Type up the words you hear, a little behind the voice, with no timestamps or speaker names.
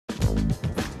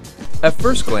At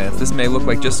first glance, this may look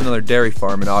like just another dairy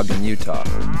farm in Ogden, Utah.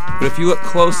 But if you look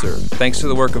closer, thanks to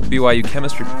the work of BYU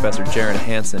chemistry professor Jaron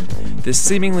Hansen, this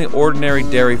seemingly ordinary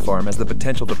dairy farm has the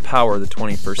potential to power the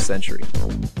 21st century.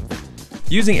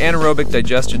 Using anaerobic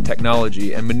digestion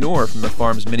technology and manure from the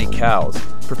farm's mini cows,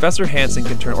 Professor Hansen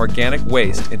can turn organic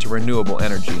waste into renewable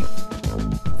energy.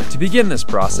 To begin this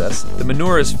process, the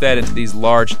manure is fed into these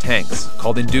large tanks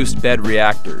called induced bed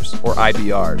reactors, or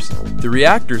IBRs. The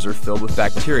reactors are filled with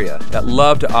bacteria that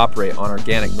love to operate on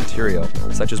organic material,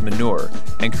 such as manure,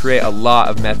 and create a lot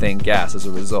of methane gas as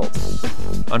a result.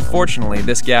 Unfortunately,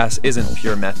 this gas isn't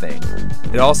pure methane.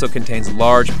 It also contains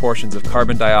large portions of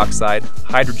carbon dioxide,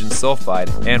 hydrogen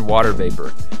sulfide, and water vapor,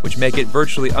 which make it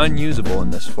virtually unusable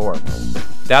in this form.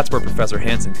 That's where Professor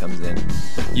Hansen comes in.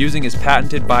 Using his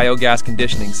patented biogas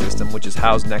conditioning system, which is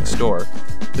housed next door,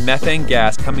 the methane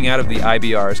gas coming out of the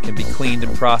IBRs can be cleaned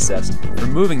and processed,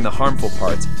 removing the harmful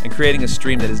parts and creating a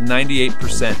stream that is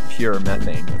 98% pure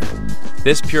methane.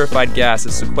 This purified gas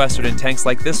is sequestered in tanks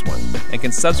like this one and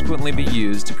can subsequently be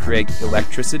used to create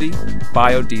electricity,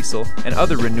 biodiesel, and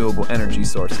other renewable energy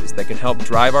sources that can help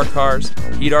drive our cars,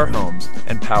 heat our homes,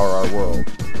 and power our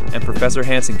world. And Professor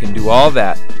Hansen can do all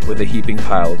that with a heaping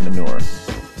pile of manure.